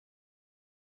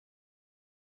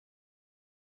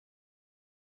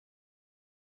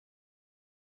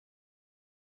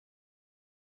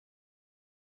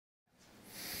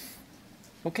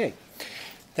Okay.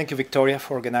 Thank you, Victoria,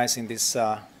 for organizing this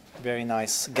very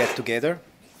nice get-together.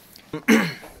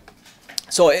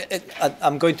 So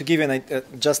I'm going to give you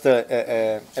just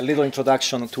a little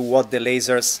introduction to what the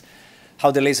lasers, how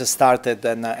the lasers started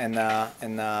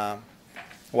and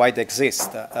why they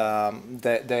exist.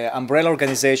 The umbrella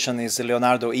organization is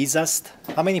Leonardo ISAST.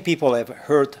 How many people have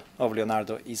heard of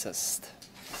Leonardo ISAST?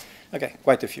 Okay,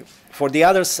 quite a few. For the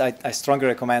others, I strongly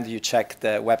recommend you check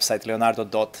the website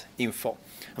leonardo.info.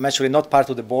 I'm actually not part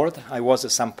of the board. I was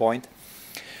at some point.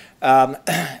 And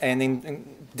in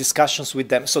discussions with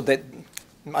them, so that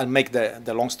I'll make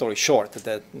the long story short,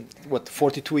 that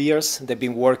 42 years they've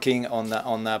been working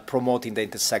on promoting the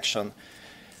intersection,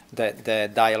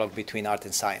 the dialogue between art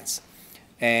and science.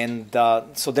 And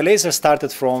so the laser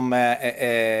started from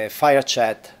a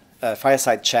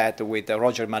fireside chat with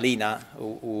Roger Malina,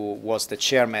 who was the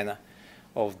chairman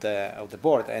of the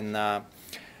board. And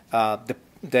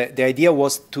the idea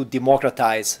was to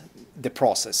democratize the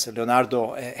process.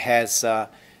 Leonardo has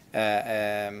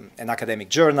an academic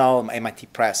journal, MIT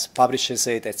Press publishes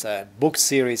it, it's a book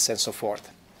series and so forth.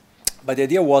 But the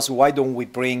idea was, why don't we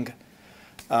bring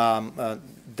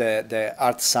the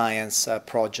art science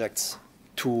projects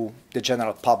to the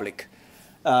general public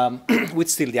with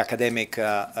still the academic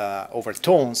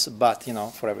overtones, but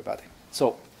for everybody.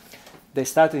 So they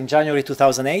started in January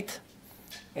 2008,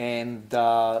 and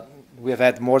we have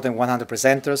had more than 100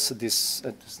 presenters. This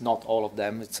is not all of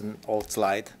them, it's an old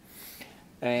slide.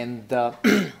 And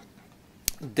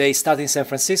they started in San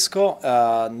Francisco.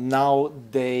 Now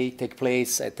they take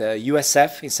place at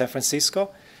USF in San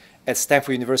Francisco, at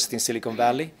Stanford University in Silicon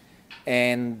Valley,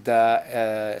 and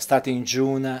starting in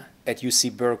June at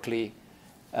UC Berkeley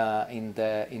in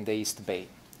the East Bay.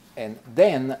 And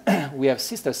then we have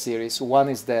sister series. One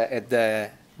is at the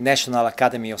National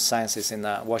Academy of Sciences in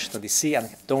Washington, D.C. And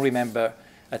I don't remember,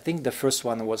 I think the first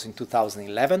one was in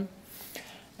 2011.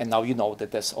 And now you know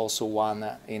that there's also one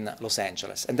in Los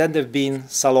Angeles. And then there have been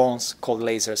salons called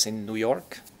Lasers in New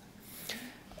York.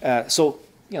 So,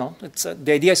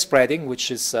 the idea is spreading, which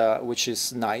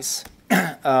is nice.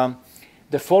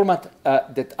 The format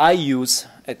that I use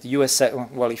at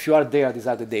USF, well, if you are there, these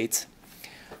are the dates.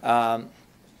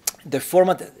 The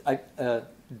format,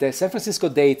 the San Francisco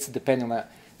dates, depending on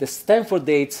the Stanford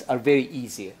dates are very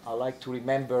easy. I like to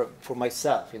remember for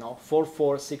myself, 4,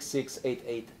 4, 6, 6, 8,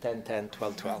 8, 10, 10,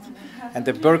 12, 12. And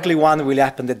the Berkeley one will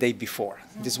happen the day before.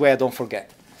 This way I don't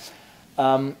forget.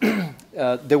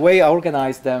 The way I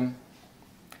organize them,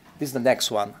 this is the next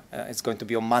one. It's going to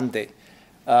be on Monday.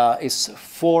 Is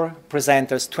 4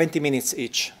 presenters, 20 minutes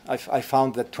each. I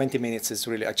found that 20 minutes is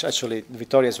really, actually,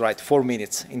 Victoria is right, 4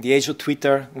 minutes. In the age of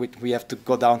Twitter, we have to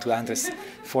go down to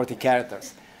 140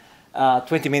 characters.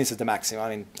 20 minutes is the maximum. I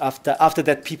mean, after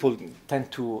that, people tend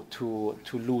to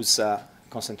lose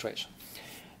concentration.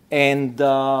 And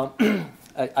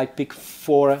I pick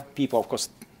 4 people. Of course,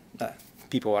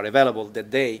 people are available that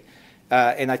day.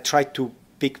 And I try to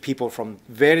pick people from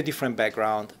very different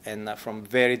background and from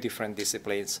very different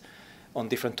disciplines on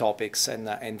different topics. And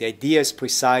the idea is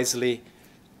precisely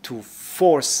to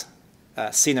force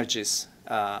synergies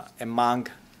among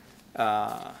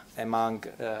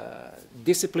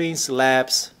disciplines,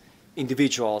 labs,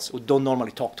 individuals who don't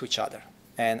normally talk to each other.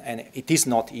 And it is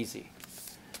not easy.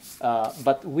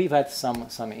 But we've had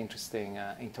some interesting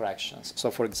interactions. So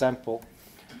for example,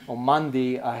 on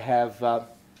Monday, I have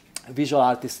visual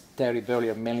artist Terry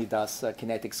Burley mainly does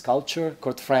kinetic sculpture.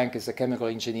 Kurt Frank is a chemical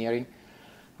engineering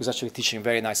who's actually teaching a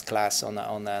very nice class on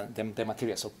the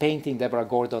materials of painting. Deborah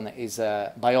Gordon is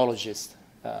a biologist,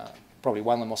 probably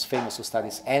one of the most famous who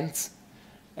studies ants.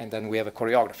 And then we have a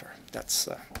choreographer. That's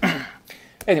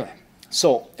anyway.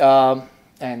 So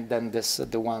and then there's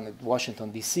the one at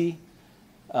Washington D.C.,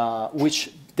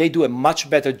 which they do a much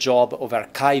better job of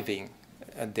archiving.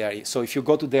 So if you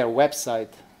go to their website,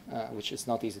 which is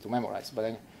not easy to memorize, but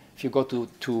if you go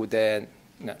to the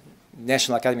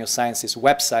National Academy of Sciences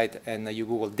website and you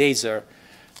Google DASER,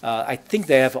 I think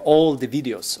they have all the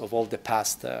videos of all the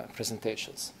past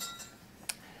presentations.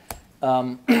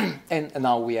 And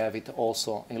now we have it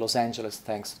also in Los Angeles,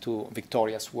 thanks to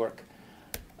Victoria's work.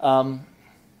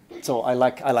 So I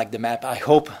like the map. I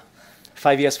hope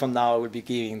 5 years from now I will be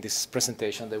giving this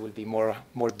presentation. There will be more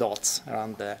dots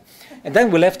around there. And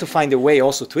then we'll have to find a way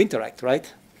also to interact,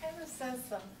 right? Kind of says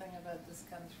something about this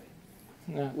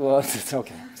country. Well, it's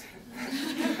okay.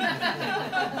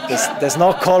 there's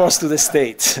no colors to the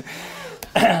state.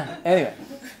 Anyway.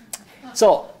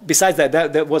 So besides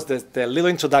that was the little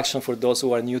introduction for those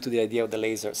who are new to the idea of the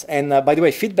lasers. And by the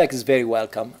way, feedback is very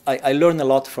welcome. I learned a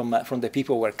lot from the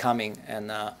people who are coming,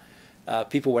 and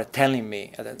people were telling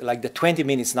me, like the 20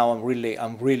 minutes now, I'm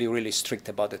really strict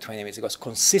about the 20 minutes because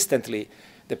consistently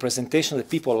the presentation that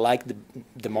people like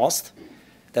the most,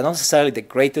 they're not necessarily the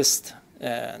greatest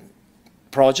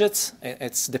projects.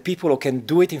 It's the people who can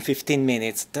do it in 15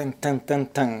 minutes,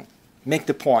 make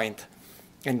the point,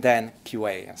 and then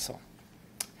QA and so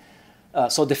on.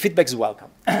 So the feedback is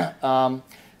welcome.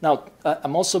 Now,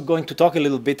 I'm also going to talk a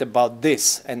little bit about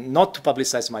this, and not to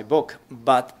publicize my book,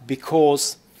 but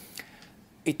because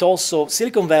it also,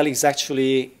 Silicon Valley is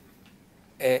actually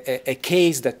a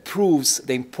case that proves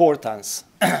the importance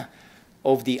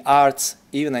of the arts,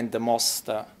 even in the most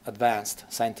advanced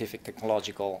scientific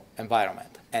technological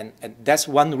environment. And that's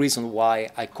one reason why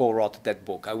I co-wrote that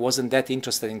book. I wasn't that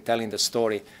interested in telling the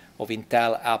story of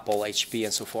Intel, Apple, HP,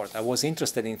 and so forth. I was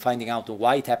interested in finding out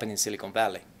why it happened in Silicon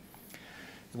Valley.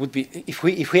 It would be, if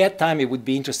we had time, it would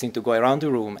be interesting to go around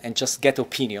the room and just get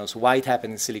opinions why it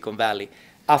happened in Silicon Valley.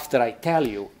 After I tell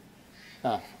you,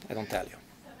 I don't tell you.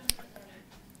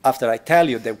 After I tell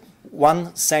you that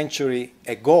 1 century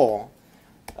ago,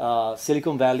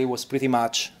 Silicon Valley was pretty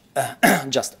much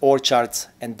just orchards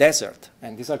and desert,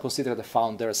 and these are considered the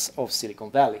founders of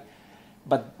Silicon Valley.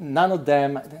 But none of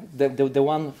them,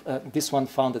 this one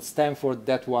founded Stanford,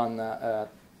 that one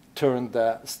turned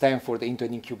Stanford into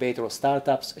an incubator of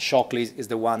startups. Shockley is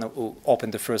the one who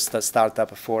opened the first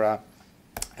startup for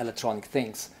electronic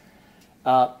things.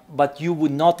 But you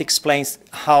would not explain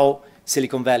how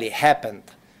Silicon Valley happened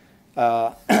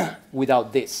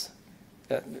without this.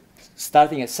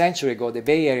 Starting a century ago, the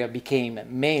Bay Area became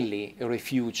mainly a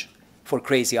refuge for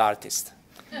crazy artists.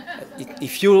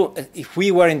 If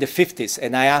we were in the 50s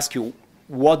and I ask you,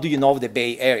 what do you know of the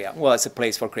Bay Area? Well, it's a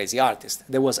place for crazy artists.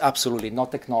 There was absolutely no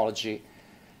technology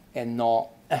and no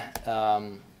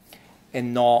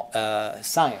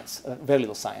science, very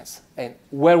little science. And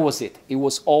where was it? It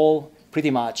was all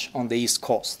pretty much on the East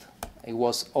Coast. It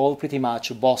was all pretty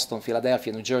much Boston,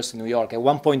 Philadelphia, New Jersey, New York. At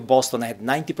one point, Boston had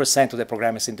 90% of the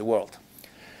programmers in the world.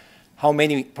 How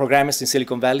many programmers in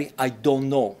Silicon Valley? I don't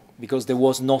know, because there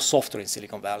was no software in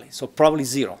Silicon Valley. So probably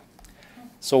 0.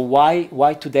 So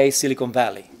why today Silicon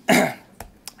Valley?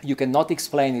 You cannot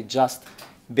explain it just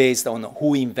based on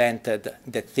who invented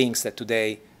the things that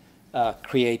today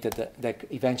that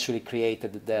eventually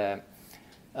created the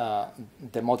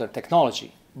modern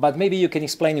technology. But maybe you can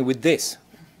explain it with this.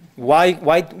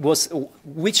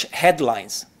 Which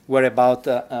headlines were about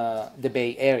the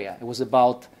Bay Area? It was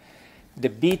about the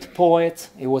beat poets.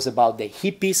 It was about the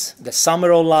hippies, the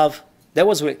summer of love. That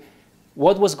was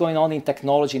what was going on in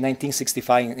technology in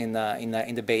 1965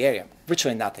 in the Bay Area.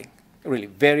 Virtually nothing. Really,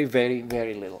 very, very,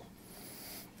 very little.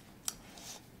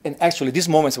 And actually, these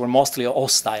moments were mostly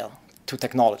hostile to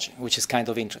technology, which is kind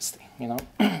of interesting, you know.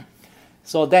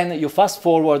 So then you fast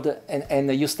forward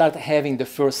and you start having the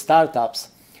first startups.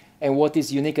 And what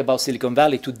is unique about Silicon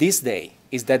Valley to this day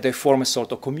is that they form a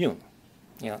sort of commune.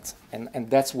 You know, and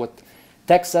that's what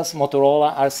Texas,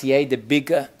 Motorola, RCA, the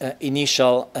big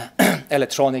initial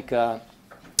electronic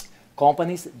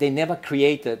companies, they never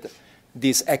created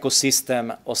this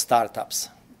ecosystem of startups.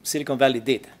 Silicon Valley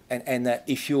did. And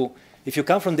if you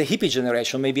come from the hippie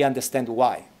generation, maybe understand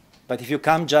why. But if you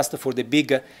come just for the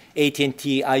big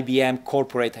AT&T, IBM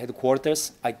corporate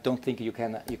headquarters, I don't think you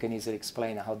can easily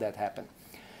explain how that happened.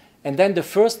 And then the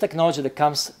first technology that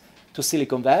comes to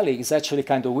Silicon Valley is actually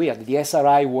kind of weird. The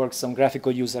SRI works on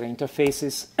graphical user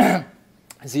interfaces.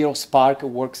 Zero Spark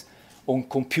works on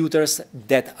computers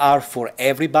that are for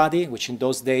everybody, which in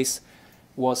those days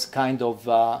was kind of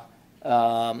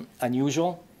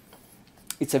unusual.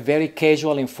 It's a very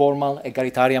casual, informal,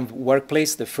 egalitarian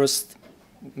workplace, the first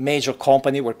major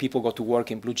company where people go to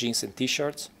work in blue jeans and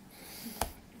T-shirts.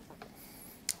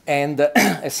 And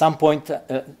at some point,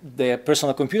 the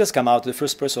personal computers come out. The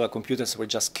first personal computers were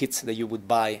just kits that you would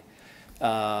buy,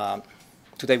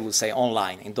 today we would say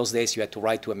online. In those days, you had to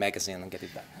write to a magazine and get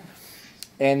it back.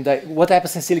 And what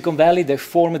happens in Silicon Valley, they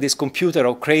form this computer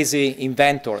of crazy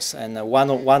inventors. And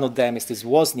one of them is this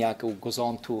Wozniak, who goes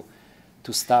on to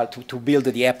build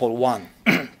the Apple I.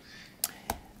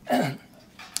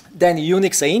 Then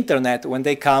Unix and Internet, when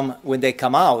they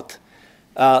come out,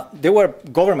 they were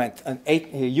government.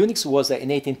 Unix was an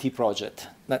AT&T project,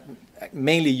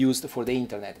 mainly used for the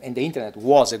Internet. And the Internet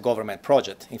was a government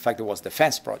project. In fact, it was a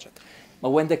defense project. But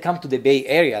when they come to the Bay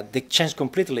Area, they change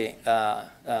completely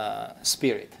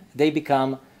spirit. They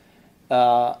become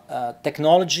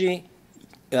technology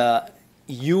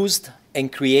used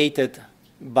and created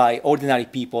by ordinary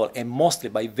people and mostly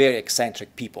by very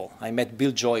eccentric people. I met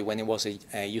Bill Joy when he was at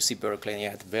UC Berkeley, and he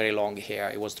had very long hair.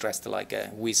 He was dressed like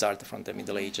a wizard from the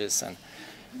Middle Ages. And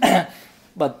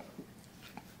but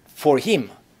for him,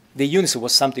 the Unix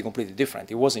was something completely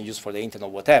different. It wasn't used for the internet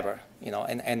or whatever, you know,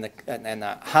 and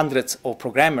hundreds of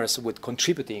programmers were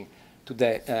contributing to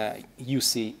the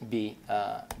UCB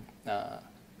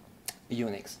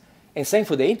Unix. And same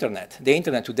for the internet. The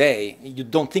internet today, you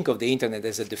don't think of the internet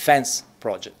as a defense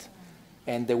project.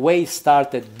 And the way it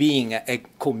started being a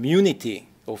community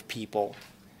of people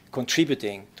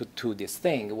contributing to this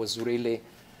thing was really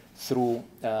through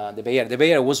the Bay Area. The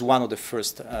Bay Area was one of the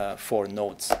first 4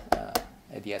 nodes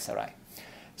at the SRI.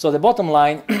 So the bottom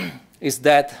line is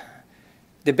that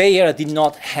the Bay Area did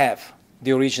not have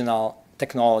the original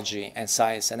technology and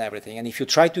science and everything. And if you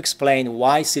try to explain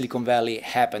why Silicon Valley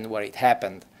happened where it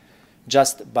happened,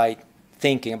 just by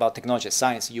thinking about technology and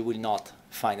science, you will not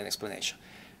find an explanation.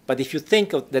 But if you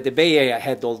think that the Bay Area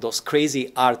had all those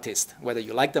crazy artists, whether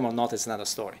you like them or not is another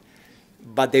story,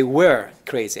 but they were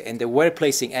crazy, and they were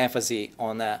placing emphasis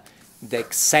on the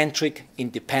eccentric,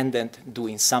 independent,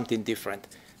 doing something different,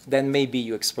 then maybe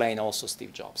you explain also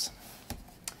Steve Jobs.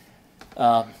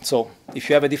 So if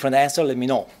you have a different answer, let me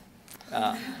know.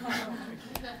 Thank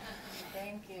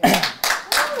you.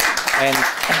 And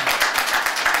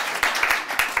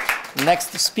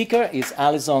next speaker is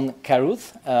Alison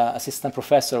Caruth, assistant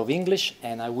professor of English,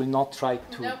 and I will not try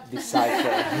to decipher.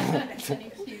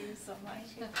 Thank you so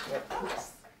much.